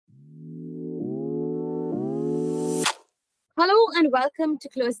Hello and welcome to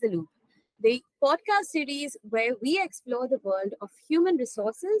Close the Loop, the podcast series where we explore the world of human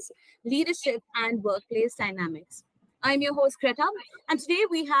resources, leadership, and workplace dynamics. I'm your host, Kreta, and today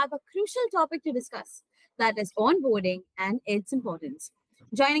we have a crucial topic to discuss, that is onboarding and its importance.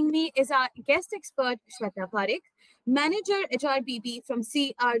 Joining me is our guest expert, Shveyta Manager HRBP from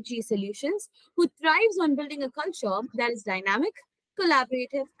CRG Solutions, who thrives on building a culture that is dynamic,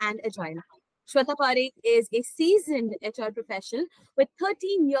 collaborative, and agile. Shweta Parekh is a seasoned HR professional with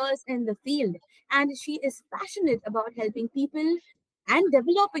 13 years in the field, and she is passionate about helping people and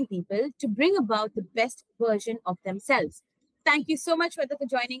developing people to bring about the best version of themselves. Thank you so much, Shweta, for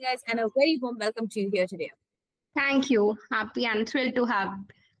joining us, and a very warm welcome to you here today. Thank you. Happy and thrilled to have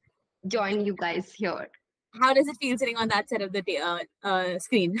joined you guys here. How does it feel sitting on that side of the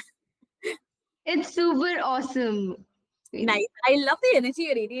screen? It's super awesome. Nice. I love the energy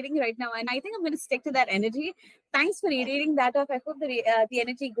you're radiating right now, and I think I'm going to stick to that energy. Thanks for radiating that off. I hope the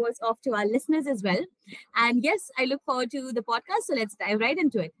energy goes off to our listeners as well. And yes, I look forward to the podcast. So let's dive right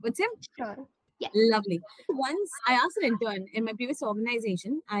into it. What's it? Sure. Yeah. Lovely. Once I asked an intern in my previous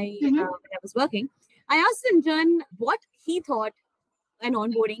organization, when I was working, I asked the intern what he thought an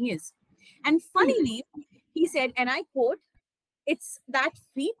onboarding is. And funnily, he said, and I quote, "It's that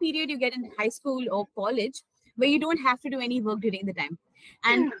free period you get in high school or college where you don't have to do any work during the time."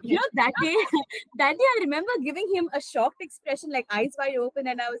 And that day I remember giving him a shocked expression, like eyes wide open,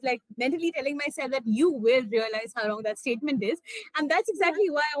 and I was like mentally telling myself that you will realize how wrong that statement is. And that's exactly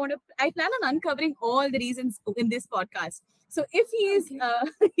why I plan on uncovering all the reasons in this podcast. So if he is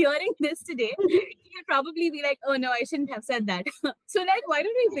hearing this today, he'll probably be like, "Oh no, I shouldn't have said that." So why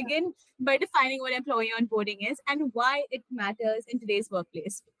don't we begin by defining what employee onboarding is and why it matters in today's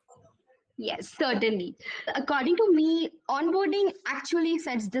workplace? Yes, certainly. According to me, onboarding actually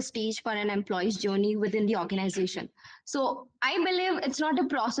sets the stage for an employee's journey within the organization. So I believe it's not a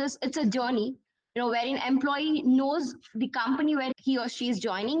process, it's a journey, wherein employee knows the company where he or she is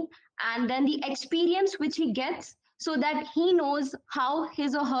joining, and then the experience which he gets so that he knows how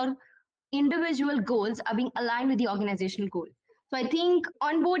his or her individual goals are being aligned with the organizational goal. So I think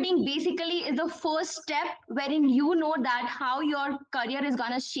onboarding basically is the first step wherein you know that how your career is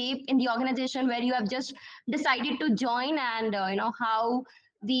going to shape in the organization where you have just decided to join, and how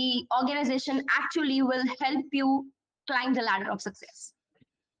the organization actually will help you climb the ladder of success.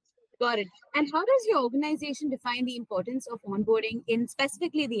 Got it. And how does your organization define the importance of onboarding in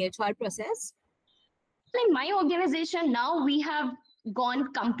specifically the HR process? In my organization now, we have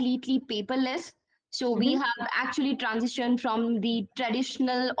gone completely paperless. So we have actually transitioned from the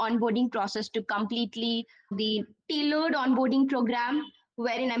traditional onboarding process to completely the tailored onboarding program,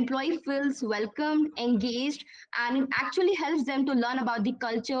 where an employee feels welcomed, engaged, and it actually helps them to learn about the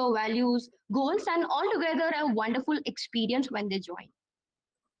culture, values, goals, and altogether a wonderful experience when they join.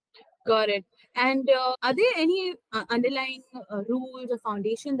 Got it. And are there any underlying rules or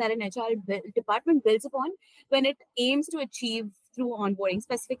foundation that an HR department builds upon when it aims to achieve through onboarding,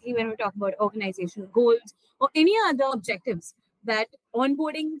 specifically when we talk about organizational goals or any other objectives that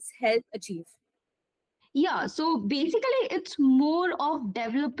onboardings help achieve? Yeah, so basically, it's more of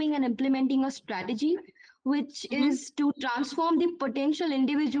developing and implementing a strategy which is to transform the potential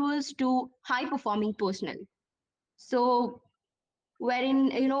individuals to high performing personnel. So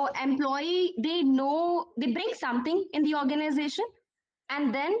wherein employee, they know they bring something in the organization,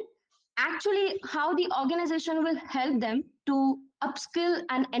 and then actually how the organization will help them to upskill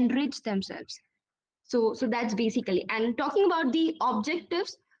and enrich themselves. So that's basically, and talking about the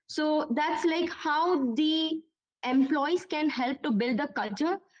objectives, so that's like how the employees can help to build a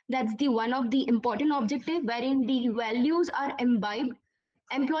culture. That's the one of the important objective wherein the values are imbibed.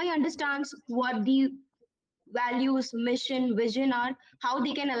 Employee understands what the values, mission, vision are, how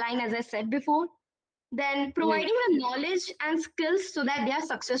they can align, as I said before. Then providing the knowledge and skills so that they are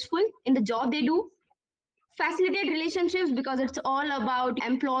successful in the job they do. Facilitate relationships because it's all about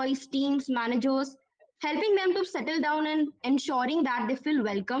employees, teams, managers, helping them to settle down and ensuring that they feel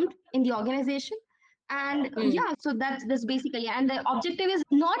welcomed in the organization. And so that's basically, and the objective is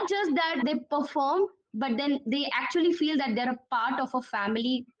not just that they perform, but then they actually feel that they're a part of a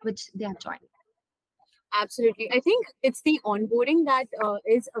family which they are joined. Absolutely. I think it's the onboarding that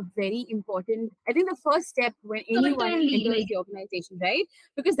is a very important, I think the first step when anyone enters the organization, right?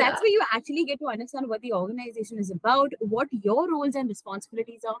 Because that's where you actually get to understand what the organization is about, what your roles and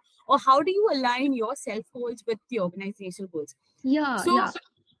responsibilities are, or how do you align your self goals with the organizational goals.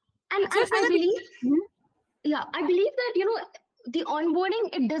 And I believe, I believe that, the onboarding,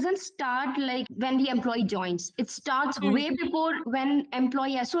 it doesn't start like when the employee joins. It starts way before, when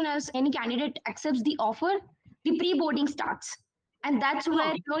employee, as soon as any candidate accepts the offer, the pre-boarding starts. And that's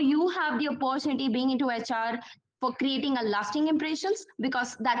where you have the opportunity being into HR for creating a lasting impressions,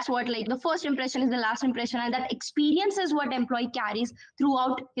 because that's what, like, the first impression is the last impression, and that experience is what employee carries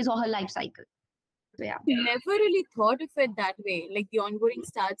throughout his or her life cycle. So yeah. Never really thought of it that way. Like the onboarding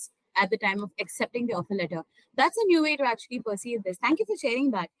starts at the time of accepting the offer letter. That's a new way to actually perceive this. Thank you for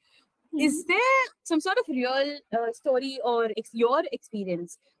sharing that. Is there some sort of real story or your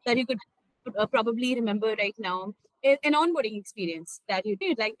experience that you could probably remember right now, an onboarding experience that you'd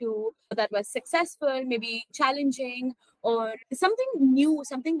like to, that was successful, maybe challenging, or something new,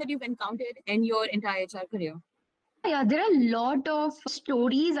 something that you've encountered in your entire HR career? Yeah, there are a lot of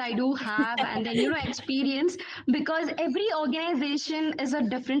stories I do have, and then experience, because every organization is a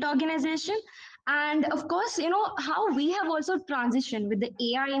different organization. And of course, how we have also transitioned with the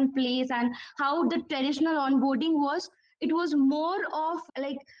AI in place, and how the traditional onboarding was. It was more of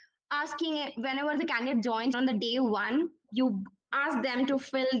like asking whenever the candidate joins on the day one, you ask them to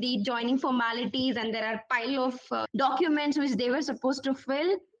fill the joining formalities, and there are pile of documents which they were supposed to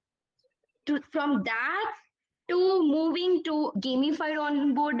fill. From that to moving to gamified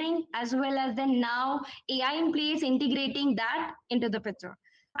onboarding, as well as then now AI in place, integrating that into the picture.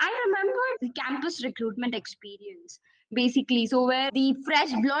 I remember the campus recruitment experience, basically. So where the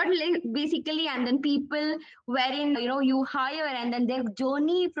fresh blood, basically, and then people wherein you hire, and then their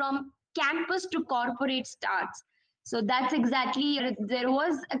journey from campus to corporate starts. So that's exactly, there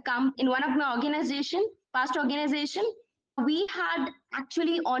was a in one of my past organization, we had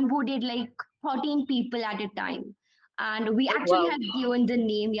actually onboarded like 14 people at a time, and we actually Wow. had given the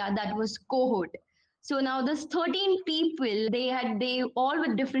name, that was cohort. So now this 13 people, they all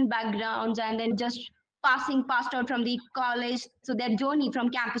with different backgrounds, and then just passed out from the college, so their journey from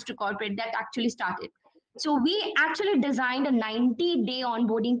campus to corporate, that actually started. So we actually designed a 90-day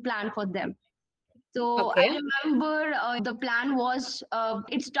onboarding plan for them. So I Okay. remember the plan was,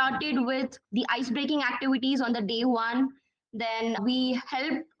 it started with the ice breaking activities on the day one. Then we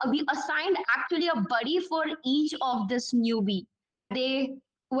assigned actually a buddy for each of this newbie. They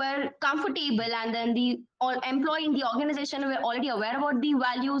were comfortable, and then the all employee in the organization were already aware about the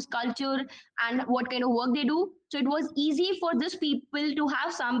values, culture, and what kind of work they do. So it was easy for these people to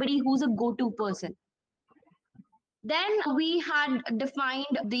have somebody who's a go-to person. Then we had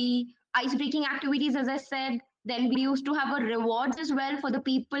defined the ice breaking activities, as I said. Then we used to have a rewards as well for the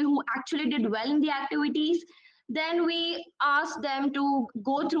people who actually did well in the activities. Then we asked them to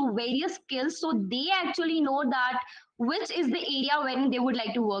go through various skills, so they actually know that which is the area wherein they would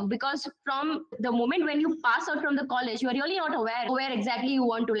like to work. Because from the moment when you pass out from the college, you are really not aware where exactly you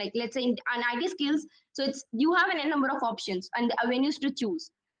want to, like, let's say in an IT skills. So it's, you have an n number of options and avenues to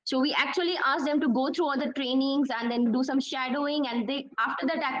choose. So we actually asked them to go through all the trainings and then do some shadowing, and they, after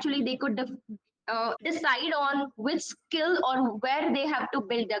that, actually they could decide on which skill or where they have to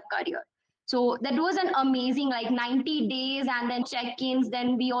build their career. So that was an amazing, like, 90 days, and then check-ins.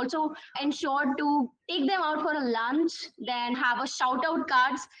 Then we also ensured to take them out for a lunch, then have a shout out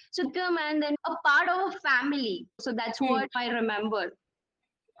cards, so come and then a part of a family. So that's what I remember.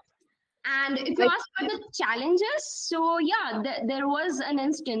 And if you Like, ask about the challenges, so yeah, there was an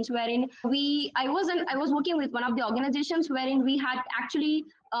instance wherein I was working with one of the organizations wherein we had actually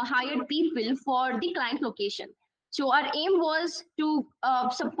hired people for the client location. So our aim was to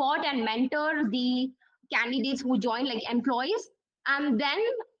support and mentor the candidates who join, like employees, and then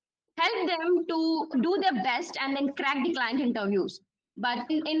help them to do their best and then crack the client interviews. But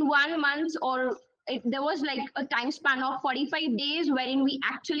in 1 month, or there was like a time span of 45 days wherein we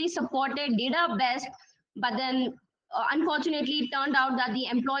actually supported, did our best, but then unfortunately it turned out that the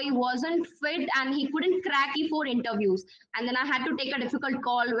employee wasn't fit and he couldn't crack the 4 interviews. And then I had to take a difficult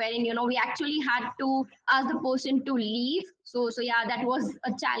call wherein we actually had to ask the person to leave. So yeah, that was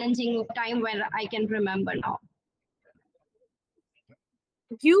a challenging time when I can remember now.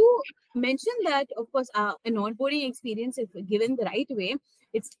 you mentioned that, of course, an onboarding experience, if given the right way,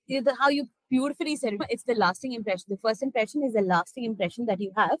 it's how you beautifully said it. It's the lasting impression. The first impression is the lasting impression that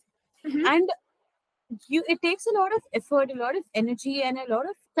you have. And it takes a lot of effort, a lot of energy, and a lot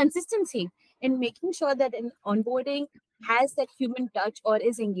of consistency in making sure that an onboarding has that human touch or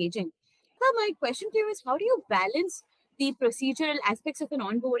is engaging. Now, my question to you is, how do you balance the procedural aspects of an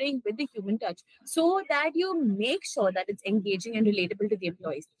onboarding with the human touch so that you make sure that it's engaging and relatable to the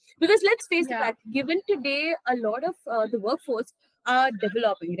employees? Because let's face the fact, given today, a lot of the workforce are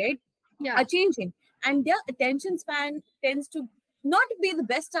developing, right? Are changing, and their attention span tends to not be the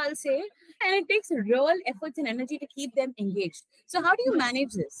best, I'll say, and it takes real efforts and energy to keep them engaged. So how do you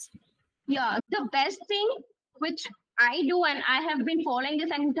manage this? Yeah, the best thing which I do, and I have been following this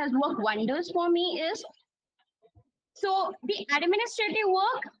and it has worked wonders for me, is So the administrative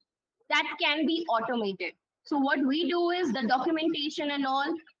work that can be automated. So what we do is the documentation and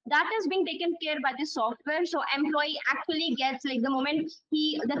all that is being taken care by the software. So employee actually gets like the moment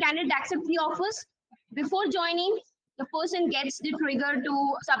the candidate accepts the offers before joining, the person gets the trigger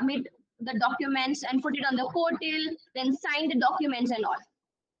to submit the documents and put it on the portal, then sign the documents and all.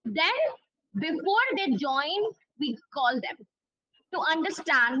 Then before they join, we call them to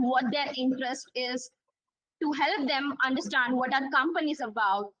understand what their interest is, to help them understand what our company is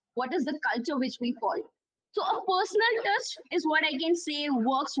about, what is the culture which we follow. So a personal touch is what I can say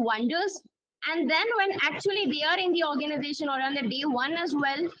works wonders. And then when actually they are in the organization or on the day one as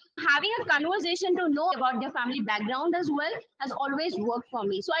well, having a conversation to know about their family background as well has always worked for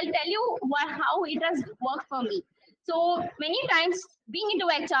me. So I'll tell you how it has worked for me. So many times being into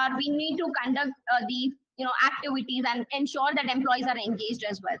HR, we need to conduct the activities and ensure that employees are engaged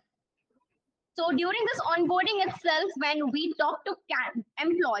as well. So during this onboarding itself, when we talk to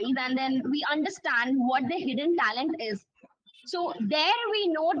employees and then we understand what their hidden talent is. So there we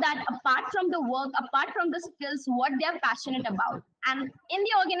know that apart from the work, apart from the skills, what they're passionate about. And in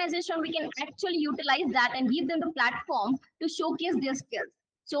the organization, we can actually utilize that and give them the platform to showcase their skills.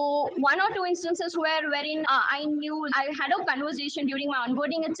 So one or two instances wherein I had a conversation during my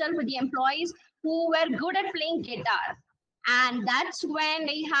onboarding itself with the employees who were good at playing guitar, and that's when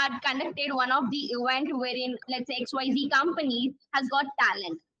I had conducted one of the event wherein, let's say, XYZ company has got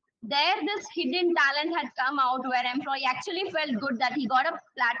talent. There, this hidden talent had come out where employee actually felt good that he got a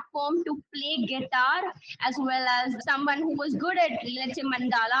platform to play guitar as well as someone who was good at, let's say,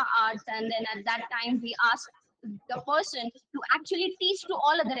 mandala arts. And then at that time, we asked the person to actually teach to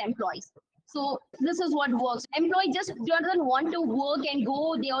all other employees. So this is what works. Employee just doesn't want to work and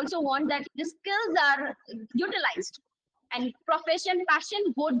go. They also want that the skills are utilized, and profession passion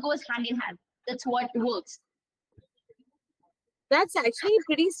both goes hand in hand. That's what works. That's actually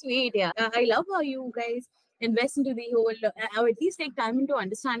pretty sweet. Yeah, I love how you guys invest into the whole, or at least take time into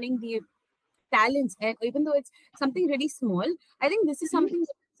understanding the talents. And even though it's something really small, I think this is something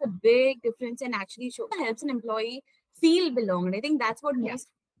that's a big difference and actually helps an employee feel belonged. I think that's what most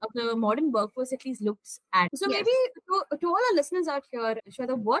of the modern workforce at least looks at. So maybe to all our listeners out here,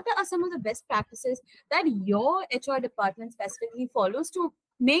 Shweta, what are some of the best practices that your HR department specifically follows to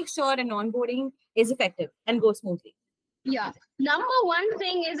make sure an onboarding is effective and goes smoothly? Yeah. Number one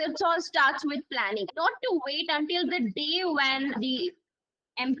thing is it all starts with planning. Not to wait until the day when the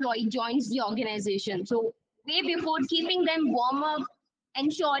employee joins the organization. So way before, keeping them warm up,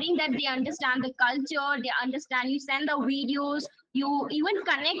 ensuring that they understand the culture, they understand, you send the videos, you even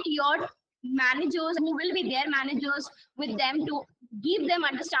connect your managers who will be their managers with them to give them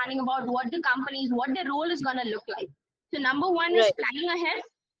understanding about what the company is, what the role is going to look like. So number one is planning ahead.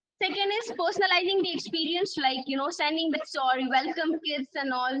 Second is personalizing the experience, like, sending the story, welcome kits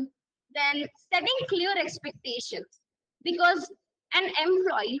and all. Then setting clear expectations, because an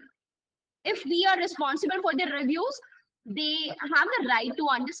employee, if we are responsible for their reviews, they have the right to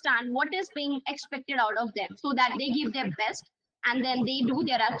understand what is being expected out of them so that they give their best and then they give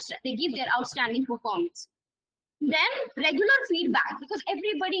their outstanding performance. Then regular feedback, because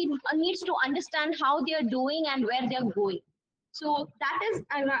everybody needs to understand how they're doing and where they're going. So that is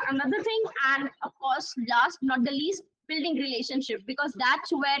another thing. And of course, last not the least, building relationship, because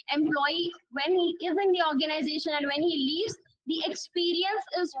that's where employee, when he is in the organization and when he leaves, the experience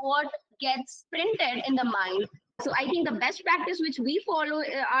is what gets printed in the mind. So I think the best practice which we follow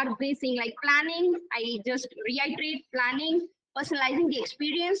are basing like planning. I just reiterate planning, personalizing the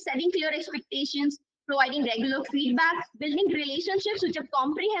experience, setting clear expectations, providing regular feedback, building relationships which are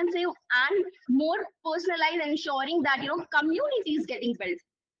comprehensive and more personalized, ensuring that community is getting built,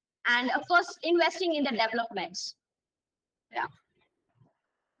 and of course investing in the developments. Yeah.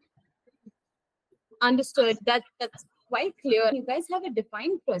 Understood. That's quite clear. You guys have a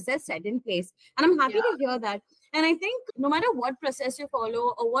defined process set in place, and I'm happy to hear that. And I think no matter what process you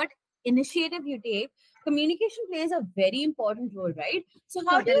follow or what initiative you take, communication plays a very important role, right? So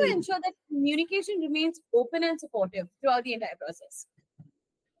how do you ensure that communication remains open and supportive throughout the entire process?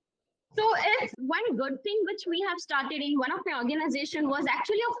 So it's one good thing which we have started in one of my organization was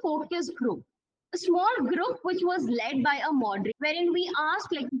actually a focus group. A small group which was led by a moderator, wherein we asked,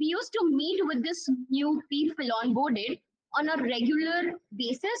 like, we used to meet with this new people onboarded on a regular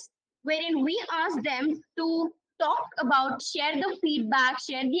basis, wherein we asked them to talk about, share the feedback,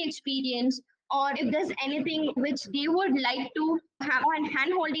 share the experience, or if there's anything which they would like to have on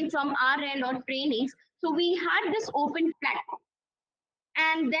hand holding from our end or trainings. So we had this open platform.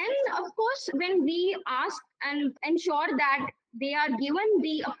 And then, of course, when we ask and ensure that they are given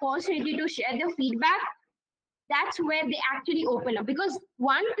the opportunity to share their feedback, that's where they actually open up. Because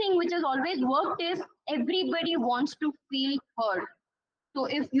one thing which has always worked is everybody wants to feel heard. So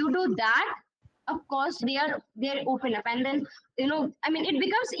if you do that, of course they're open up, and then it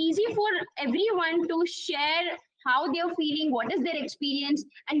becomes easy for everyone to share how they're feeling, what is their experience,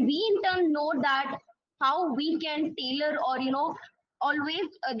 and we in turn know that how we can tailor, or always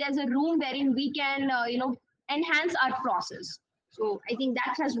there's a room wherein we can enhance our process. So I think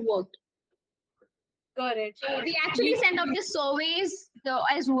that has worked. Got it. So we actually send out the surveys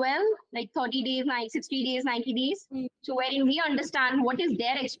as well, like 30 days, 60 days, 90 days. So wherein we understand what is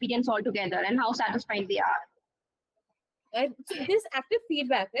their experience altogether and how satisfied they are. So this active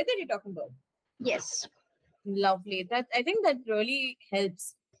feedback, right, that you're talking about. Yes. Lovely. That I think that really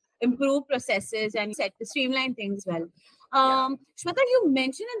helps improve processes and streamline things well. Shveyta, you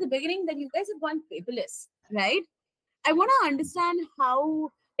mentioned in the beginning that you guys have gone paperless, right? I want to understand how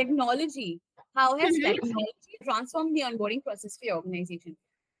has technology transformed the onboarding process for your organization?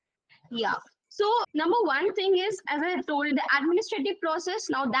 Yeah. So number one thing is, as I told, the administrative process,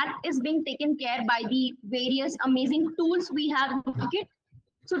 now that is being taken care by the various amazing tools we have in the market.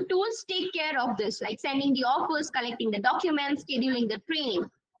 So tools take care of this, like sending the offers, collecting the documents, scheduling the training.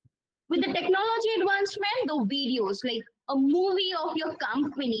 With the technology advancement, the videos, like a movie of your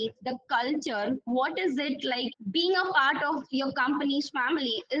company, the culture, what is it like being a part of your company's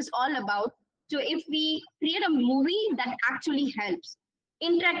family is all about. So if we create a movie, that actually helps.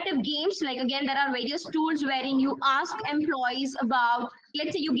 Interactive games, like again, there are various tools wherein you ask employees about,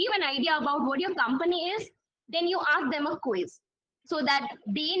 let's say you give an idea about what your company is, then you ask them a quiz so that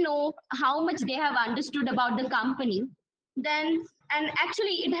they know how much they have understood about the company. Then, and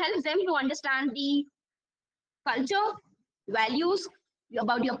actually it helps them to understand the culture, values,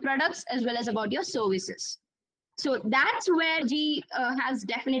 about your products as well as about your services. So that's where G has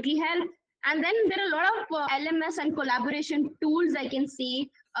definitely helped. And then there are a lot of LMS and collaboration tools I can see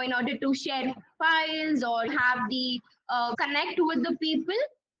in order to share files or have the connect with the people.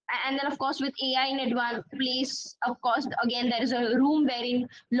 And then of course with AI in advanced place, of course again there is a room wherein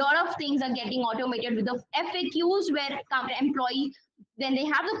a lot of things are getting automated with the FAQs, where employee, when they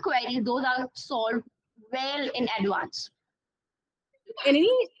have the queries, those are solved well in advance. And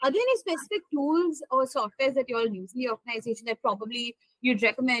are there any specific tools or softwares that you all use in the organization that probably you'd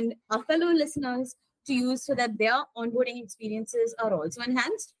recommend our fellow listeners to use so that their onboarding experiences are also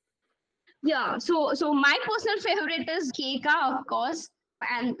enhanced? Yeah, so my personal favorite is Keka, of course,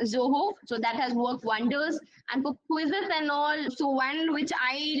 and Zoho. So that has worked wonders. And for quizzes and all, so one which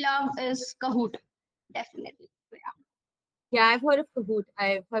I love is Kahoot, definitely. Yeah, I've heard of Kahoot.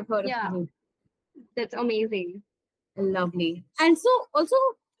 I've heard of Kahoot. That's amazing. Lovely. And so also,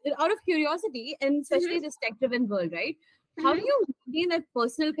 out of curiosity, and especially this tech-driven world, right? How do you maintain that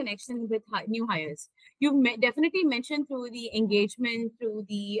personal connection with new hires? You've definitely mentioned through the engagement, through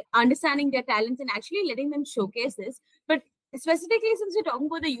the understanding their talents and actually letting them showcase this. But specifically, since you're talking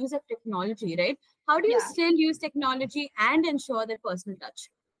about the use of technology, right? How do you still use technology and ensure that personal touch?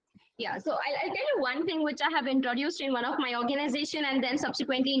 Yeah, so I'll tell you one thing which I have introduced in one of my organization, and then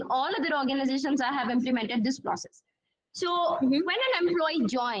subsequently in all other organizations I have implemented this process. So when an employee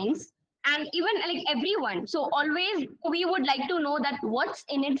joins, and even like everyone, so always we would like to know that what's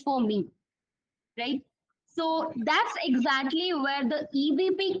in it for me, right? So that's exactly where the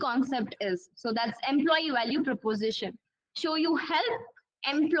EVP concept is. So that's employee value proposition. So you help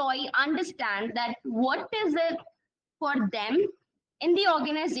employee understand that what is it for them in the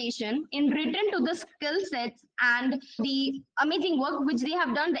organization in return to the skill sets and the amazing work which they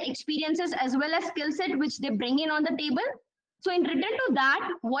have done, the experiences as well as skill set which they bring in on the table. So in return to that,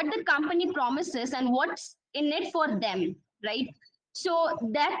 what the company promises and what's in it for them, right? So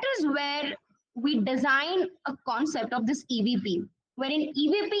that is where we design a concept of this EVP, wherein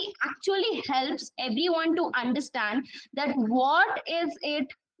EVP actually helps everyone to understand that what is it,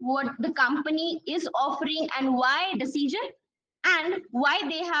 what the company is offering and why decision, and why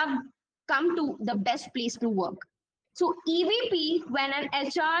they have come to the best place to work. So EVP, when an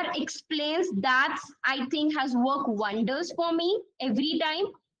HR explains, that I think has worked wonders for me every time,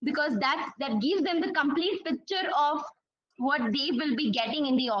 because that gives them the complete picture of what they will be getting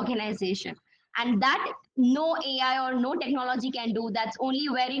in the organization. And that no AI or no technology can do. That's only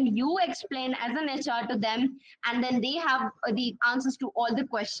wherein you explain as an HR to them, and then they have the answers to all the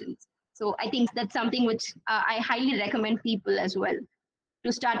questions. So I think that's something which I highly recommend people as well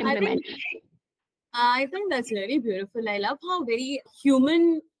to start implementing. I think that's really beautiful. I love how very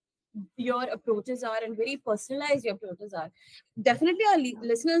human your approaches are and very personalized your approaches are. Definitely our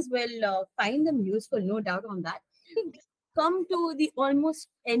listeners will find them useful, no doubt on that. come to the almost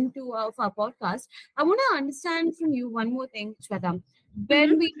end of our podcast, I want to understand from you one more thing, Shweta.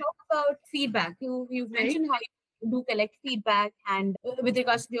 When we talk about feedback, you've Right. mentioned how you do collect feedback, and with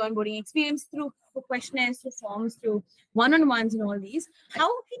regards to the onboarding experience through questionnaires, through forms, through one-on-ones, and all these. How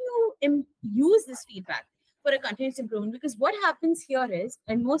can you use this feedback for a continuous improvement? Because what happens here is,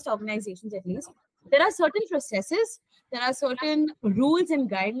 in most organizations at least, there are certain processes, there are certain rules and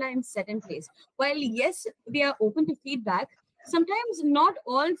guidelines set in place. While yes, we are open to feedback, sometimes not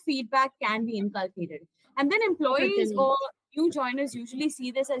all feedback can be inculcated. And then employees Certainly. or new joiners usually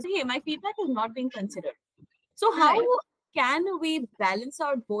see this as, hey, my feedback is not being considered. So how Right. can we balance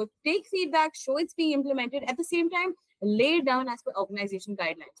out both, take feedback, show it's being implemented, at the same time, lay it down as per organization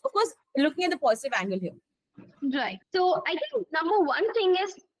guidelines? Of course, looking at the positive angle here. Right. So I think number one thing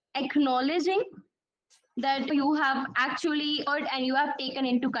is acknowledging that you have actually heard and you have taken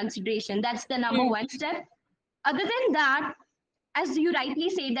into consideration. That's the number one step. Other than that, as you rightly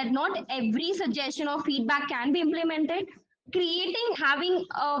say, that not every suggestion or feedback can be implemented. Having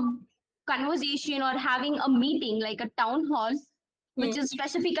a conversation or having a meeting like a town hall, which is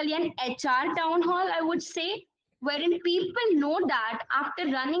specifically an HR town hall, I would say, wherein people know that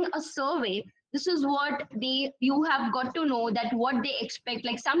after running a survey, this is what you have got to know, that what they expect,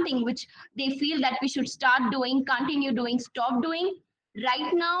 like something which they feel that we should start doing, continue doing, stop doing.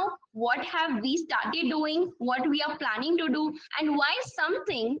 Right now, what have we started doing, what we are planning to do, and why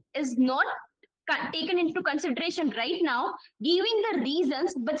something is not taken into consideration right now, giving the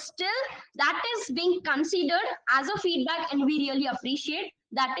reasons, but still that is being considered as a feedback, and we really appreciate.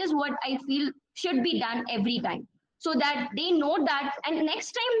 That is what I feel should be done every time, so that they know that, and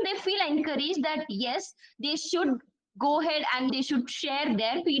next time they feel encouraged that yes, they should go ahead and they should share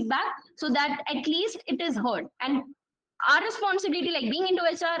their feedback, so that at least it is heard. And our responsibility, like being into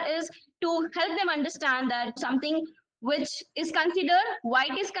HR, is to help them understand that something which is considered, why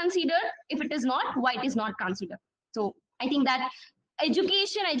it is considered, if it is not, why it is not considered. So I think that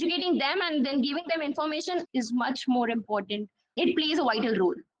educating them and then giving them information is much more important. It plays a vital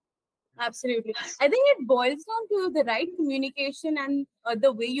role. Absolutely. I think it boils down to the right communication and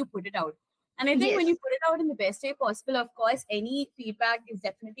the way you put it out. And I think when you Yes. put it out in the best way possible, of course, any feedback is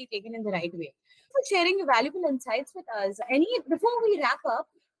definitely taken in the right way. For sharing your valuable insights with us. Before we wrap up,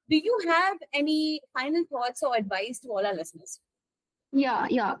 do you have any final thoughts or advice to all our listeners?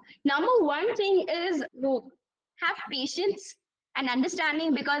 Yeah. Number one thing is, have patience and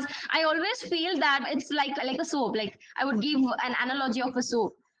understanding, because I always feel that it's like a soap. Like I would give an analogy of a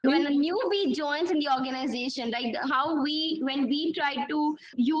soap. When a newbie joins in the organization, right? How when we try to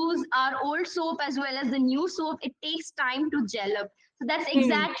use our old soap as well as the new soap, it takes time to gel up. So that's Hmm.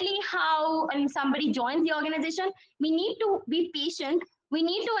 exactly how when somebody joins the organization, we need to be patient. We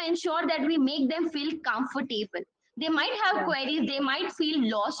need to ensure that we make them feel comfortable. They might have Yeah. queries, they might feel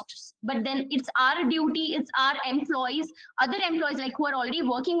lost, but then it's our duty, it's our employees, other employees like who are already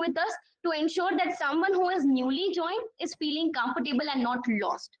working with us, to ensure that someone who is newly joined is feeling comfortable and not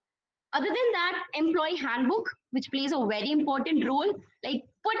lost. Other than that, employee handbook, which plays a very important role, like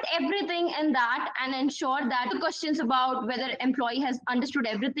put everything in that and ensure that the questions about whether employee has understood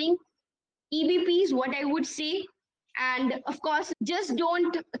everything. EBPs, what I would say. And of course, just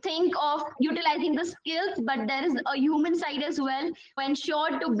don't think of utilizing the skills, but there is a human side as well.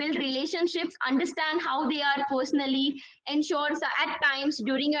 Ensure to build relationships, understand how they are personally, ensure so at times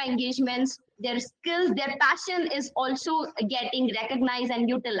during your engagements, their skills, their passion is also getting recognized and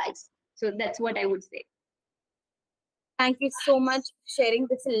utilized. So that's what I would say. Thank you so much for sharing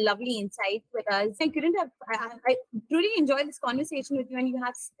this lovely insight with us. I truly enjoyed this conversation with you, and you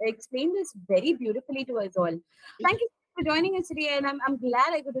have explained this very beautifully to us all. Thank you for joining us today, and I'm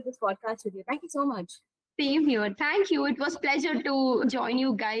glad I could do this podcast with you. Thank you so much. Same here. Thank you. It was pleasure to join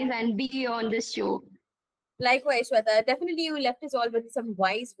you guys and be on this show. Likewise, Shweta. Definitely, you left us all with some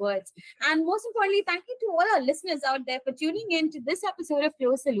wise words. And most importantly, thank you to all our listeners out there for tuning in to this episode of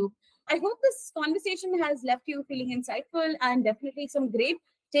Close the Loop. I hope this conversation has left you feeling insightful and definitely some great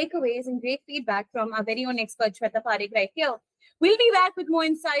takeaways and great feedback from our very own expert, Shweta Parekh, right here. We'll be back with more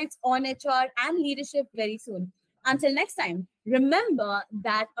insights on HR and leadership very soon. Until next time, remember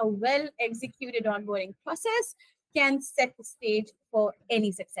that a well-executed onboarding process can set the stage for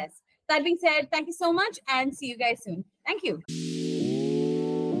any success. That being said, thank you so much and see you guys soon. Thank you.